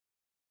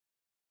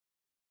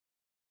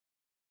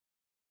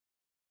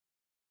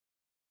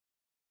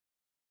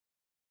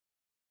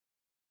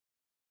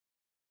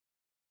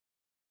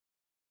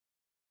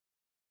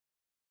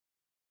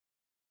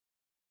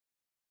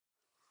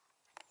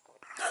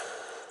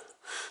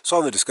Saw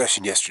in the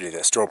discussion yesterday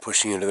that storm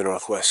pushing into the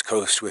northwest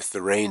coast with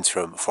the rains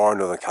from far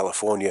northern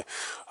California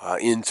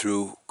in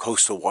through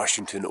coastal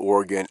Washington,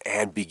 Oregon,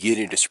 and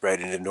beginning to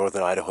spread into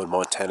northern Idaho and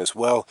Montana as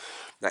well.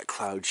 That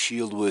cloud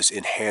shield was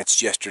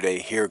enhanced yesterday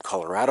here in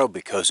Colorado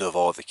because of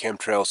all the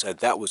chemtrails, and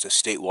that was a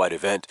statewide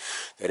event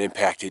that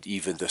impacted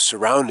even the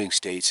surrounding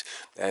states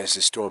as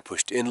the storm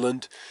pushed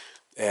inland.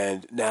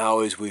 And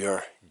now as we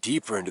are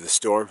deeper into the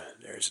storm,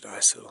 there's a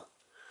nice little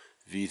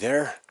V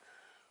there,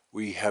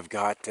 we have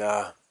got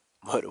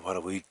what are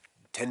we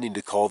tending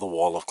to call the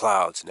wall of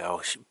clouds now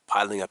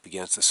piling up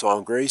against the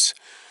Song Grace.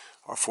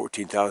 Our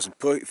 14,000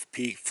 foot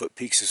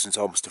peak system is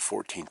almost to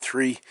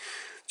 14.3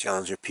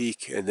 Challenger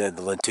Peak, and then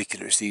the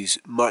lenticulars, these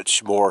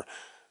much more,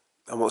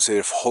 I won't say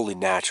they're wholly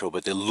natural,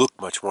 but they look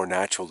much more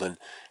natural than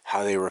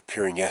how they were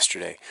appearing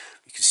yesterday.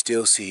 You can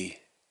still see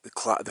the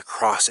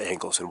cross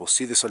angles, and we'll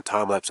see this on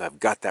time lapse. I've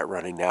got that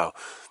running now,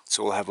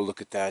 so we'll have a look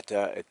at that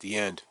at the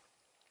end.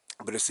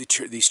 But it's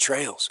these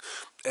trails.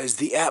 As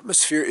the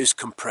atmosphere is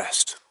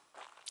compressed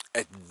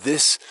at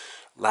this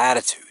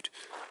latitude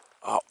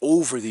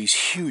over these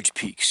huge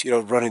peaks,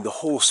 running the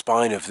whole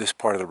spine of this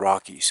part of the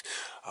Rockies,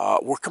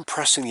 we're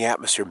compressing the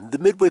atmosphere. The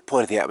midway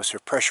point of the atmosphere,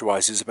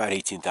 pressure-wise, is about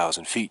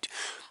 18,000 feet.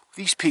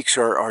 These peaks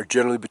are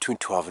generally between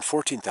 12 and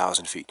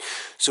 14,000 feet.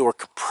 So we're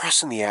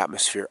compressing the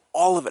atmosphere.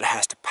 All of it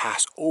has to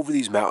pass over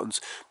these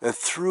mountains and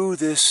through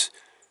this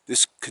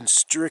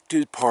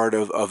constricted part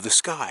of the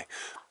sky.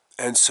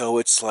 And so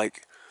it's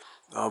like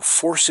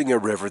forcing a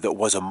river that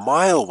was a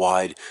mile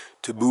wide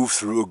to move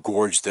through a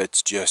gorge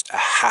that's just a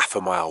half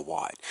a mile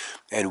wide.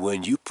 And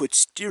when you put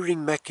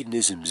steering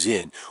mechanisms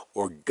in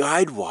or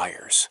guide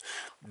wires,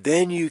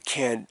 then you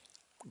can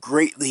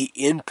greatly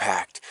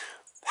impact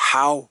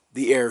how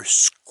the air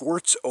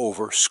squirts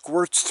over,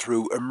 squirts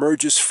through,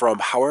 emerges from,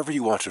 however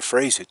you want to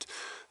phrase it,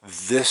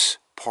 this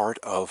part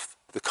of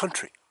the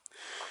country.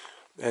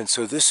 And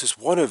so this is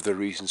one of the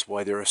reasons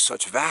why there is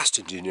such vast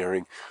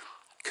engineering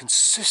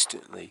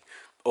consistently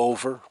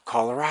over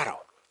Colorado,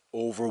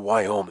 over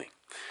Wyoming,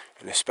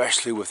 and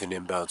especially with an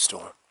inbound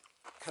storm.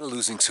 Kind of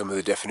losing some of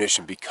the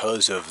definition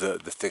because of the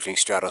thickening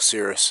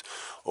stratocirrus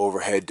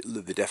overhead,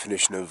 the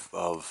definition of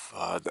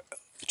the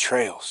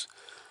trails.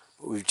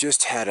 But we've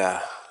just had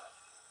a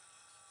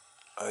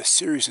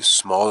series of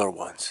smaller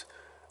ones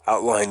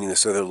outlining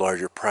this other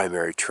larger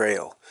primary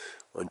trail,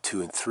 1,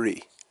 2, and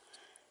 3.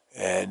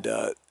 And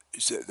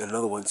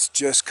another one's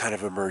just kind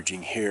of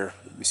emerging here.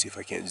 Let me see if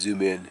I can't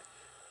zoom in.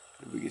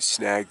 We can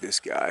snag this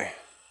guy.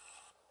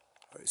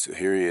 All right, so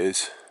here he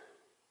is.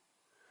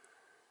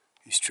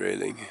 He's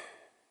trailing.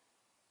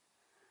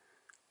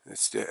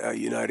 That's the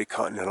United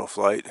Continental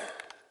Flight.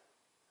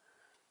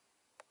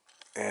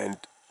 And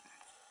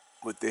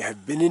what they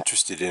have been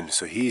interested in,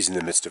 so he's in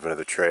the midst of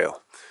another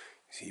trail.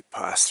 He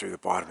passed through the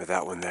bottom of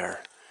that one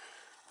there.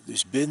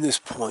 There's been this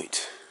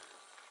point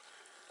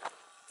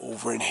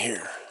over in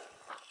here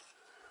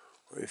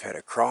where we've had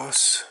a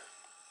cross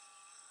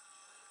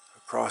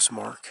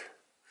mark,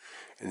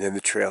 and then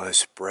the trail has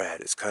spread.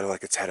 It's kind of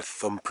like it's had a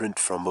thumbprint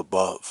from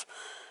above,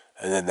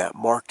 and then that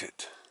marked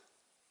it.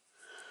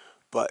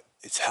 But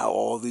it's how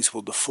all these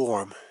will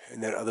deform,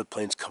 and then other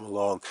planes come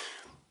along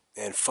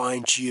and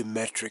find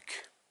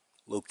geometric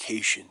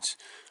locations,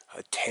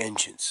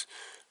 tangents,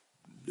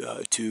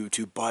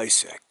 to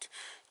bisect,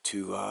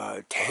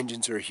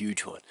 tangents are a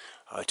huge one,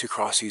 to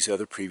cross these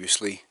other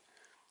previously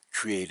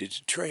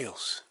created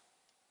trails.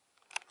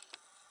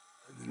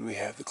 And then we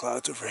have the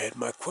clouds overhead.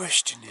 My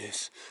question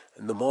is,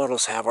 and the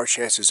models have our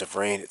chances of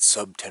rain at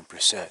sub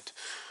 10%.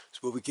 So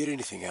will we get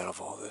anything out of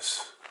all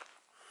this?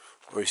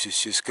 Or is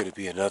this just going to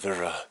be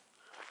another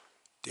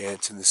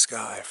dance in the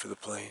sky for the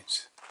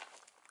planes?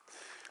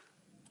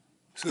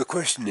 So the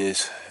question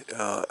is,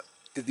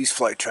 did these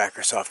flight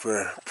tracker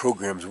software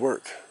programs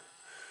work?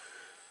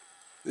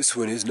 This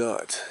one is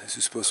not. This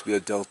is supposed to be a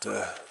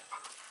Delta,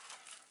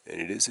 and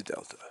it is a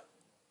Delta.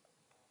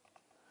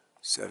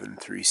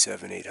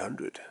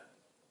 737-800.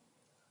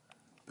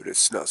 But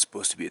it's not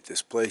supposed to be at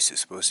this place. It's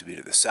supposed to be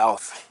to the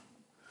south,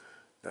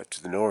 not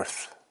to the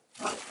north.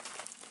 But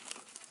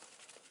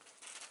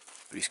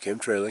he's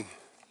chemtrailing,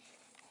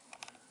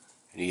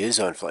 and he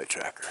is on flight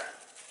tracker.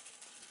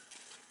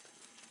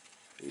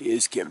 He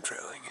is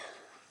chemtrailing.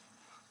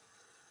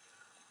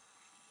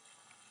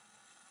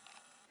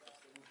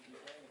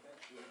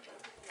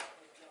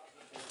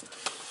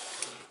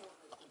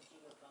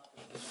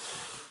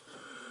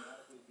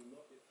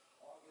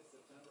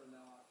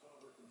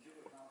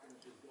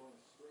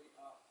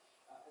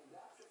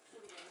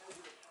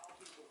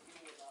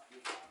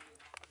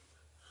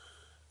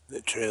 The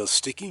trail's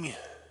sticking. It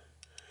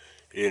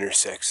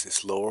intersects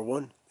this lower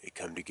one. They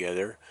come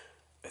together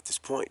at this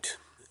point.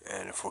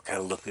 And if we're kind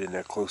of looking in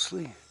there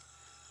closely,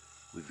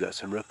 we've got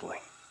some rippling.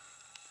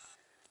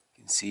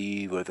 You can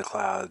see where the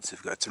clouds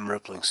have got some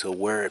rippling. So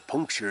where it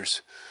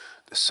punctures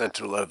the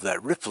center of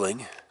that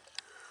rippling,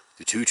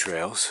 the two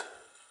trails,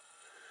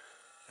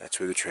 that's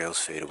where the trails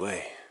fade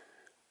away.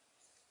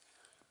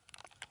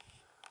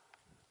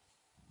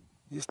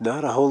 There's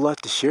not a whole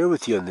lot to share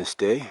with you on this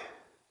day.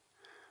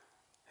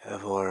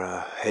 Have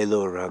our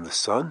halo around the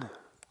sun.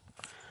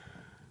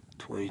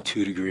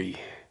 22-degree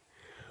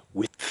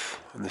width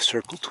on the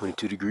circle,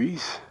 22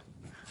 degrees.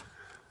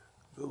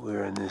 But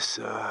we're in this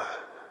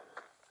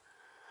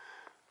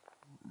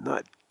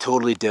not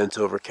totally dense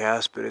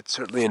overcast, but it's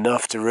certainly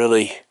enough to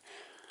really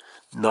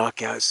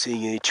knock out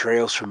seeing any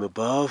trails from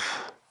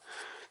above.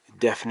 The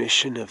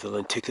definition of the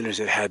lenticulars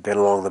that had been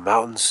along the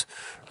mountains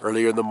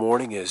earlier in the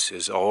morning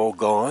is all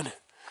gone.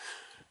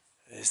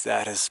 As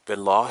that has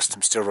been lost,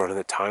 I'm still running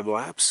the time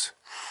lapse.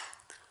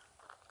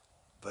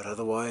 But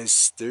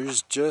otherwise,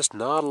 there's just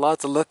not a lot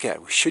to look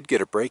at. We should get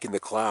a break in the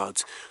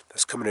clouds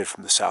that's coming in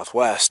from the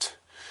southwest.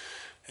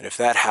 And if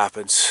that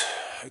happens,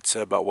 it's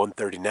about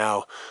 1:30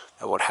 now.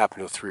 That won't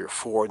happen until 3 or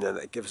 4, and then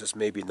that gives us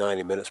maybe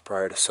 90 minutes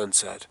prior to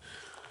sunset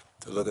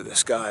to look at the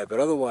sky. But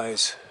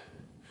otherwise,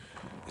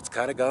 it's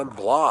kind of gone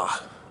blah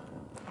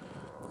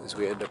as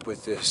we end up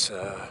with this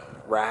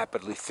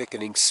rapidly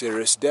thickening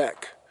cirrus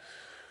deck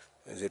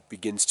as it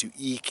begins to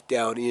eke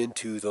down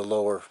into the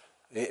lower,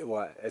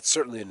 well, it's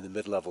certainly in the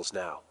mid-levels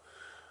now,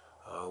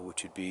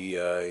 which would be,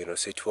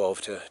 say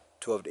 12 to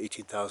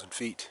 18,000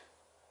 feet.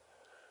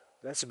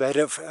 That's about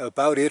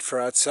it for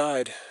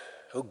outside.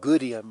 Oh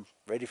goody, I'm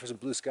ready for some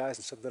blue skies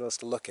and something else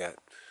to look at.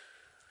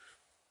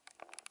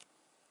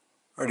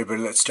 Alright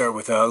everybody, let's start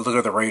with a look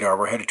at the radar.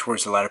 We're headed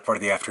towards the latter part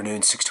of the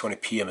afternoon. 6:20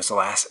 p.m. is the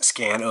last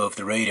scan of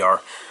the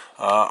radar.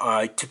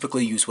 I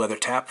typically use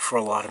WeatherTap for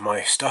a lot of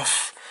my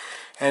stuff.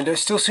 And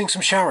still seeing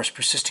some showers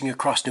persisting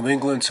across New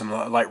England, some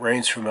light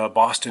rains from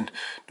Boston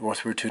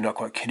northward to not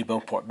quite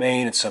Kennebunkport,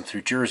 Maine, and some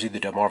through Jersey, the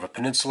Delmarva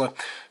Peninsula.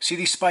 See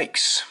these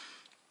spikes?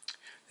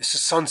 This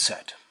is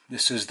sunset.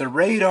 This is the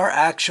radar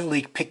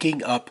actually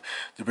picking up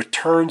the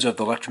returns of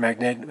the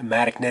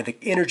electromagnetic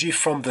energy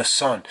from the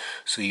sun.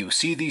 So you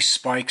see these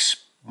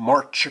spikes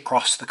march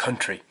across the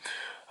country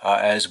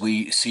as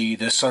we see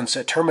the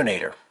sunset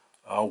terminator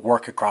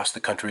work across the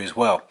country as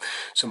well.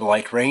 Some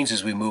light rains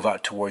as we move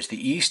out towards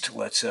the east.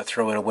 Let's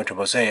throw in a winter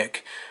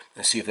mosaic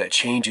and see if that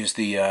changes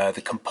the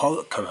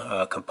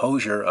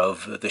composure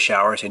of the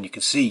showers. And you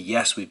can see,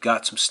 yes, we've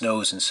got some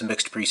snows and some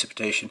mixed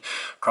precipitation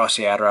across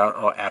the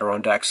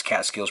Adirondacks,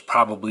 Catskills,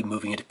 probably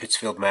moving into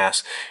Pittsfield,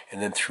 Mass,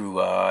 and then through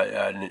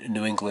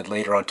New England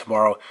later on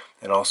tomorrow,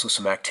 and also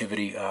some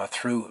activity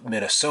through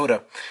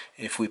Minnesota.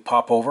 If we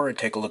pop over and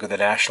take a look at the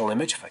national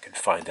image, if I can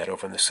find that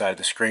over on the side of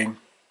the screen,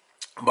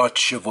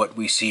 much of what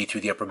we see through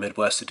the upper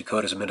Midwest, the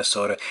Dakotas, and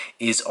Minnesota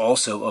is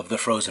also of the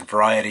frozen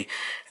variety,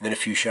 and then a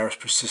few showers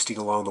persisting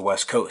along the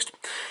west coast.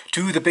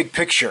 To the big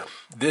picture,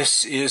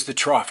 this is the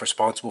trough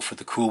responsible for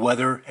the cool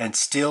weather and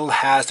still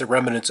has the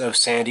remnants of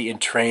sandy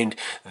entrained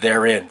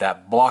therein.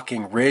 That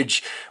blocking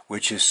ridge,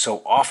 which is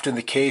so often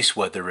the case,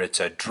 whether it's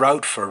a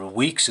drought for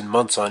weeks and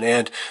months on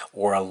end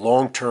or a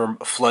long-term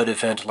flood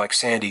event like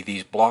Sandy,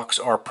 these blocks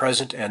are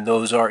present, and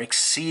those are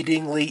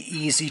exceedingly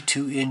easy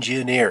to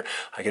engineer.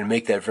 I can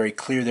make that very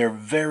clear. They're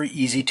very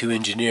easy to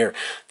engineer.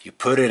 If you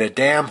put in a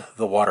dam,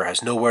 the water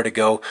has nowhere to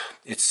go.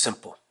 It's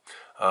simple.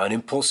 An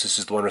impulse, this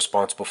is the one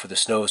responsible for the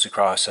snows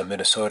across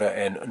Minnesota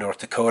and North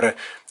Dakota,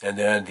 and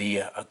then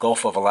the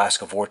Gulf of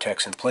Alaska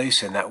vortex in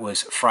place, and that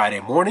was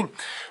Friday morning.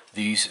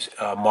 These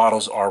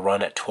models are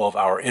run at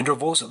 12-hour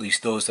intervals, at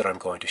least those that I'm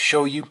going to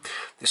show you.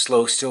 This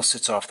low still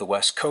sits off the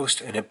west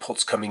coast, and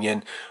impulse coming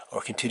in or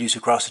continues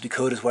across the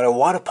Dakotas. What I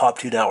want to pop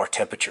to now are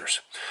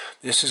temperatures.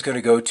 This is going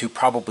to go to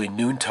probably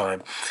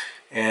noontime,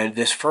 and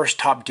this first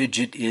top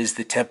digit is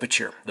the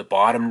temperature. The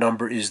bottom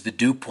number is the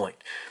dew point.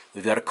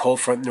 We've got a cold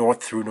front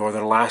north through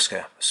northern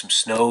Alaska. Some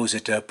snows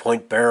at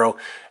Point Barrow,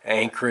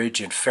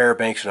 Anchorage, and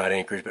Fairbanks. Not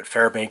Anchorage, but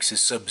Fairbanks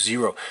is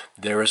sub-zero.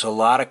 There is a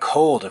lot of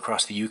cold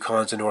across the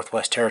Yukons and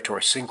Northwest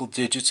Territory. Single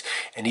digits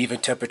and even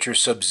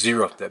temperatures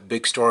sub-zero. That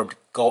big storm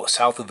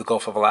south of the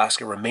Gulf of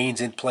Alaska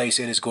remains in place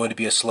and is going to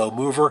be a slow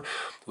mover.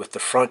 With the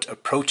front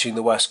approaching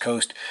the west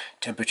coast,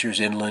 temperatures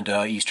inland,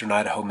 eastern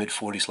Idaho,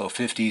 mid-40s, low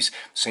 50s.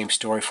 Same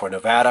story for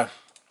Nevada.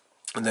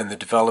 And then the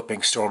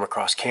developing storm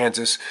across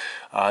Kansas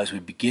as we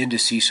begin to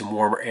see some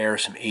warmer air,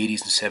 some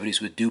 80s and 70s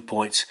with dew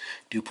points,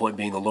 dew point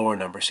being the lower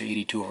number, so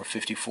 82 over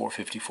 54,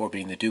 54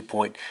 being the dew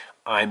point.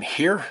 I'm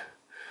here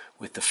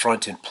with the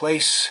front in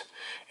place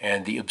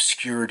and the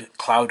obscured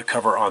cloud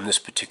cover on this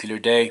particular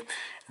day.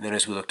 And then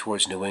as we look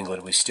towards New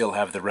England, we still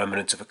have the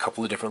remnants of a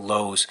couple of different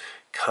lows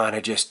kind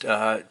of just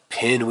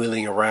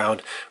pinwheeling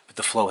around, but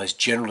the flow has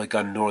generally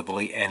gone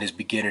northerly and is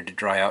beginning to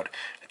dry out.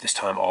 This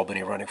time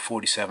Albany running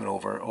 47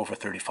 over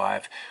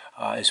 35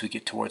 as we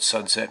get towards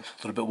sunset. A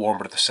little bit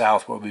warmer to the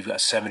south where we've got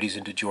 70s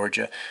into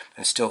Georgia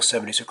and still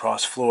 70s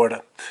across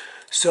Florida.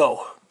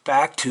 So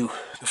back to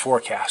the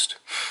forecast.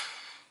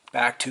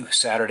 Back to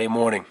Saturday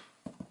morning.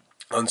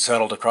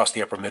 Unsettled across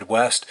the upper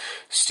Midwest.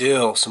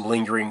 Still some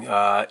lingering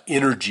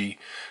energy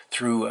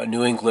through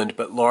New England,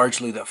 but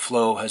largely that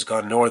flow has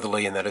gone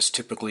northerly, and that is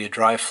typically a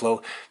dry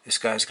flow. This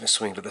guy's going to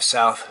swing to the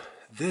south.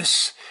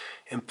 This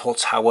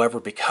impulse, however,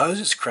 because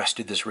it's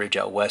crested this ridge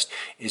out west,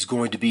 is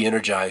going to be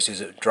energized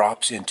as it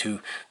drops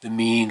into the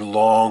mean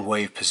long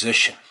wave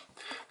position.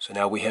 So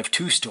now we have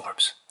two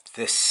storms.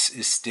 This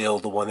is still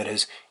the one that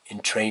has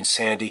entrained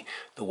sandy.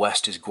 The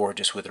west is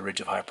gorgeous with a ridge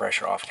of high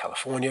pressure off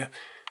California.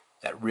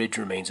 That ridge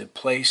remains in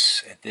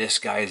place, and this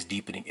guy is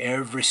deepening.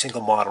 Every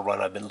single model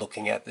run I've been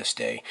looking at this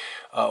day,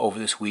 over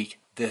this week,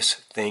 this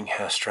thing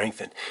has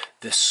strengthened.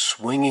 This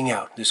swinging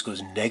out, this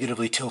goes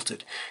negatively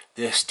tilted.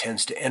 This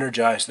tends to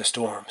energize the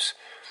storms.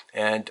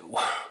 And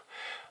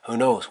who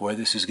knows where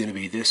this is going to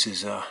be. This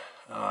is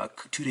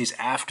 2 days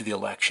after the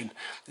election.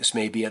 This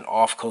may be an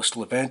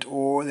off-coastal event,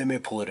 or they may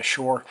pull it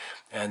ashore,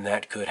 and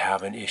that could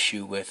have an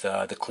issue with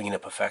the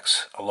cleanup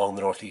effects along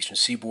the northeastern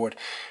seaboard.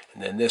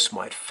 And then this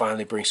might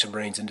finally bring some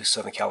rains into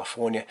Southern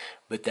California,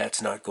 but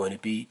that's not going to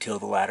be till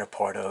the latter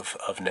part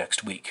of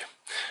next week.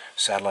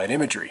 Satellite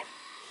imagery.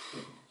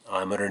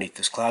 I'm underneath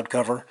this cloud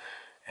cover,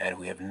 and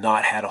we have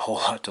not had a whole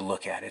lot to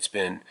look at. It's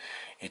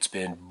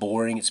been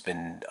boring, it's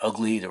been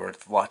ugly. There were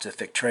lots of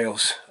thick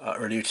trails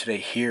earlier today.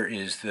 Here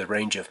is the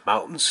range of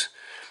mountains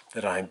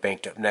that I'm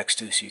banked up next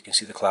to, so you can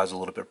see the clouds a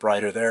little bit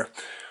brighter there.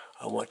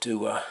 I want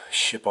to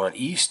ship on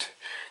east.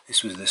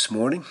 This was this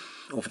morning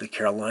over the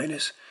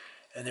Carolinas,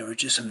 and there were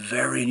just some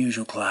very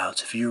unusual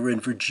clouds. If you were in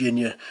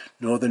Virginia,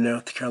 northern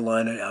North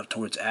Carolina, out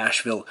towards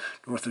Asheville,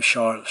 north of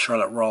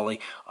Charlotte, Raleigh,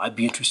 I'd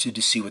be interested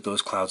to see what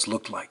those clouds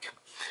looked like.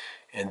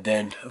 And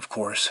then, of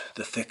course,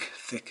 the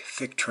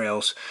thick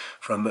trails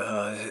from,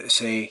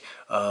 say,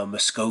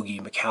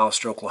 Muskogee,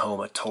 McAllister,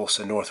 Oklahoma,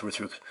 Tulsa, northward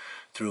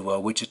through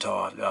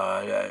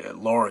Wichita,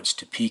 Lawrence,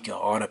 Topeka,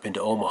 on up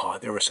into Omaha.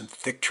 There were some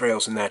thick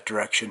trails in that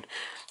direction.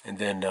 And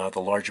then the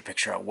larger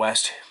picture out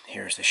west,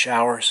 here's the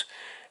showers.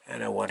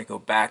 And I want to go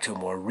back to a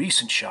more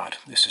recent shot.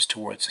 This is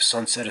towards the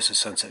sunset as the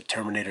sunset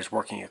terminator is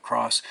working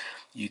across.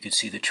 You can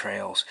see the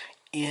trails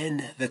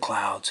in the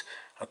clouds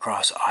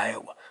across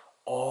Iowa.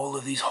 All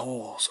of these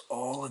holes,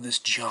 all of this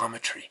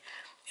geometry,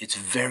 it's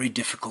very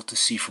difficult to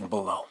see from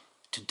below,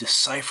 to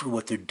decipher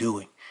what they're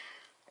doing.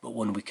 But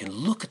when we can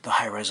look at the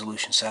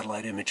high-resolution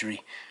satellite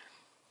imagery,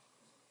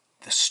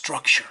 the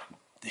structure,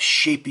 the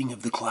shaping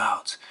of the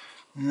clouds,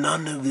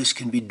 none of this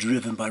can be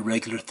driven by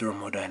regular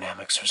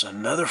thermodynamics. There's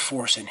another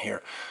force in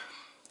here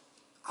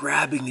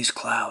grabbing these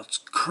clouds,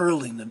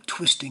 curling them,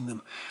 twisting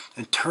them,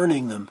 and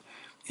turning them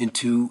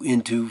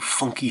into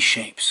funky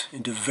shapes,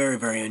 into very,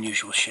 very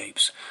unusual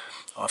shapes.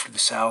 Off to the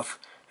south,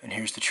 and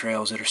here's the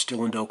trails that are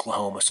still into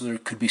Oklahoma. So there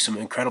could be some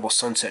incredible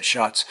sunset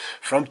shots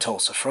from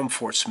Tulsa, from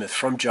Fort Smith,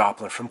 from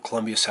Joplin, from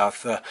Columbia,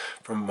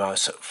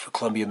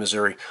 Columbia,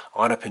 Missouri,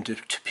 on up into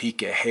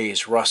Topeka,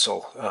 Hayes,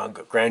 Russell,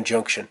 Grand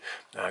Junction,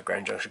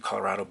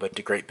 Colorado, but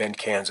to Great Bend,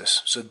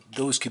 Kansas. So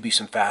those could be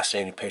some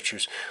fascinating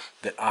pictures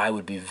that I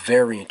would be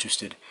very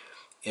interested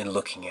in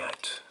looking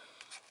at.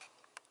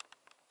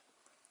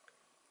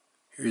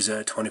 Here's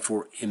a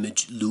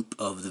 24-image loop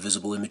of the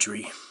visible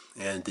imagery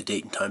and the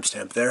date and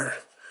timestamp there.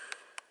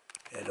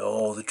 And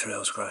all the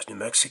trails across New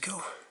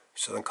Mexico,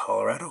 southern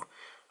Colorado,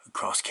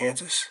 across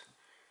Kansas,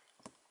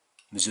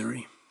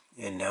 Missouri,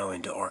 and now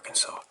into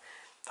Arkansas.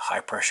 The high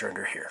pressure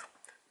under here.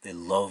 They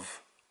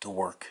love to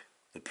work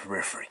the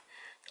periphery.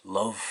 They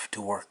love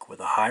to work where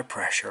the high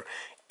pressure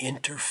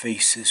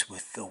interfaces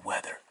with the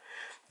weather.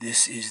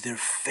 This is their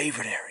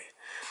favorite area.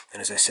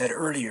 And as I said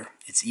earlier,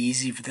 it's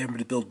easy for them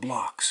to build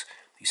blocks.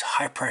 These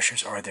high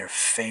pressures are their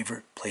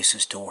favorite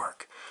places to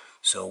work.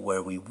 So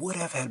where we would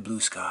have had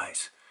blue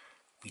skies,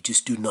 we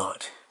just do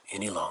not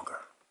any longer.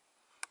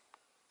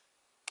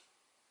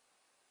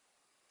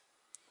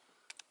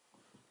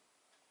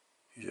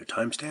 Here's our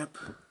timestamp.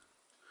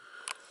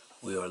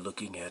 We are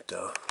looking at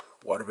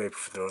water vapor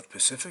for the North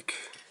Pacific.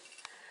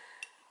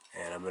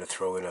 And I'm going to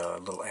throw in a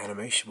little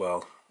animation,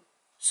 well,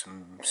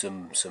 some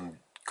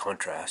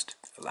contrast.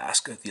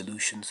 Alaska, the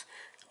Aleutians,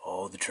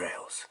 all the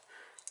trails,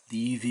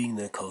 leaving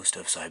the coast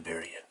of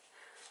Siberia.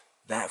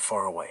 That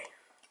far away.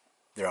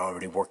 They're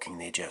already working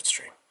the jet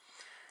stream.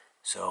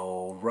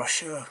 So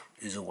Russia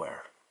is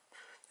aware.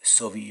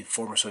 The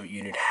former Soviet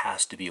Union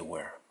has to be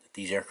aware that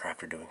these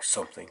aircraft are doing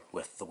something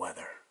with the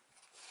weather.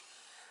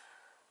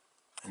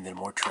 And then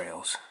more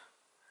trails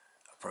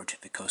approaching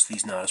the coast.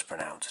 These not as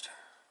pronounced.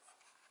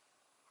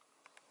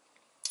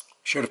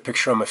 Shared a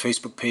picture on my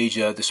Facebook page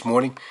this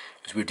morning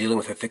as we were dealing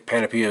with a thick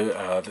canopy of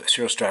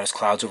cirrostratus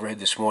clouds overhead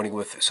this morning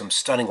with some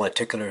stunning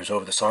lenticulars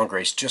over the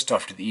Sangres just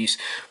off to the east,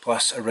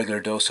 plus a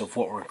regular dose of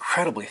what were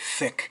incredibly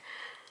thick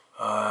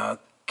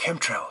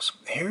chemtrails.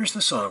 Here's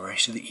the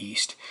Sangres to the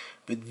east,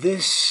 but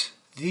these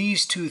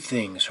two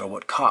things are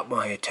what caught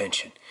my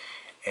attention.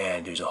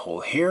 And there's a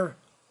hole here,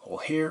 hole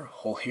here,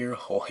 hole here,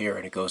 hole here,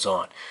 and it goes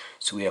on.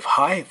 So we have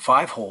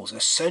 5 holes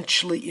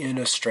essentially in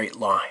a straight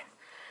line.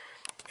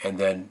 And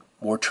then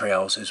more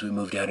trails as we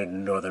move down into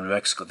northern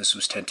Mexico. This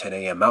was 10:10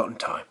 a.m. Mountain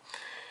Time.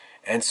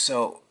 And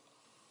so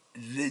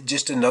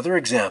just another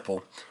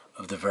example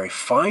of the very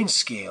fine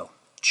scale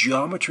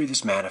geometry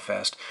that's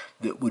manifest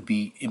that would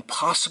be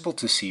impossible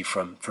to see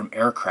from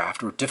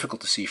aircraft, or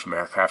difficult to see from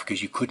aircraft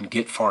because you couldn't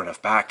get far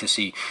enough back to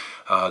see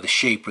the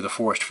shape or the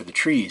forest for the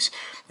trees.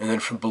 And then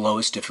from below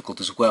it's difficult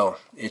as well.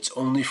 It's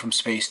only from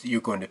space that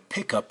you're going to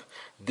pick up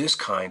this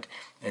kind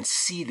and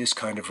see this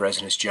kind of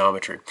resonance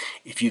geometry.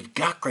 If you've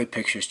got great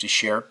pictures to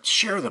share,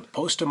 share them,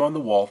 post them on the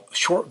wall.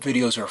 Short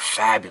videos are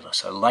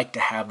fabulous. I like to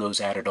have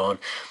those added on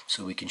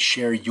so we can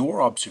share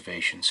your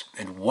observations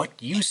and what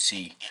you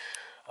see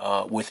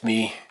with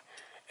me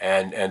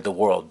and the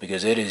world,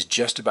 because it is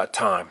just about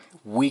time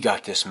we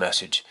got this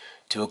message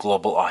to a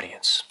global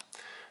audience.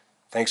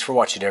 Thanks for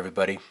watching,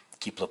 everybody.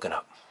 Keep looking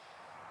up.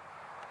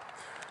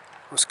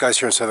 Most skies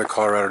here in southern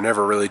Colorado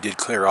never really did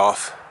clear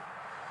off.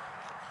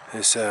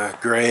 This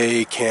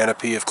gray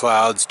canopy of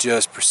clouds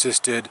just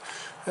persisted,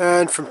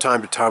 and from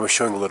time to time was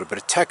showing a little bit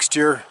of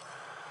texture.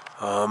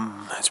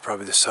 That's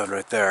probably the sun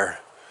right there.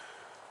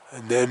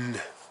 And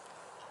then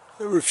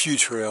there were a few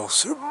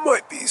trails. There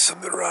might be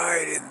something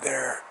right in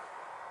there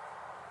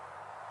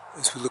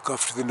as we look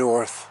off to the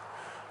north.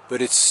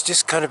 But it's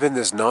just kind of been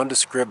this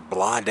nondescript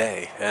blah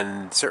day,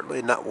 and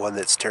certainly not one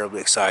that's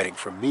terribly exciting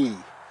for me,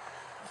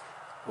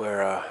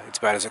 where it's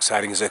about as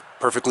exciting as a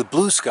perfectly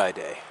blue sky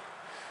day,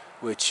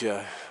 which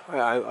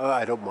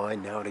I don't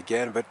mind now and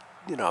again, but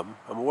you know,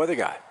 I'm a weather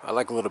guy. I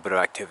like a little bit of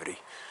activity.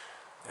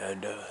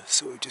 And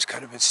so we've just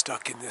kind of been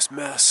stuck in this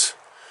mess.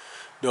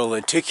 No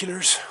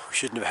lenticulars. We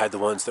shouldn't have had the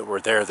ones that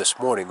were there this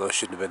morning. Those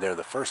shouldn't have been there in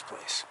the first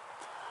place.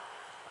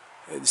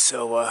 And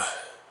so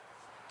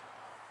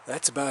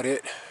that's about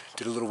it.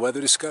 Did a little weather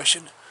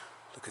discussion.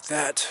 Look at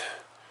that.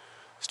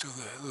 Still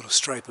a little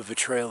stripe of a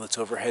trail that's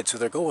overhead, so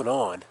they're going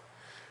on.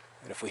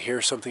 And if we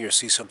hear something or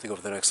see something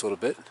over the next little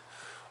bit,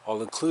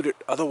 I'll include it.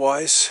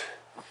 Otherwise,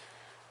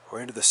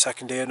 we're into the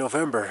second day of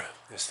November.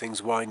 As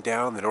things wind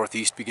down, the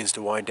northeast begins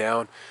to wind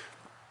down.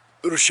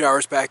 Little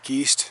showers back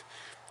east,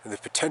 and the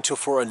potential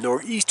for a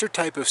nor'easter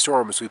type of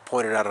storm, as we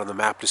pointed out on the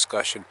map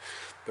discussion.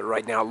 But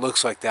right now it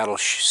looks like that'll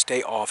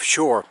stay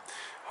offshore.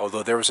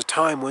 Although there was a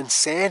time when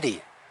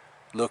Sandy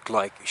looked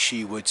like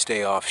she would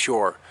stay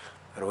offshore,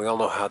 and we all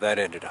know how that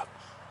ended up.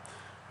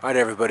 All right,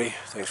 everybody,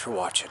 thanks for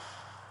watching.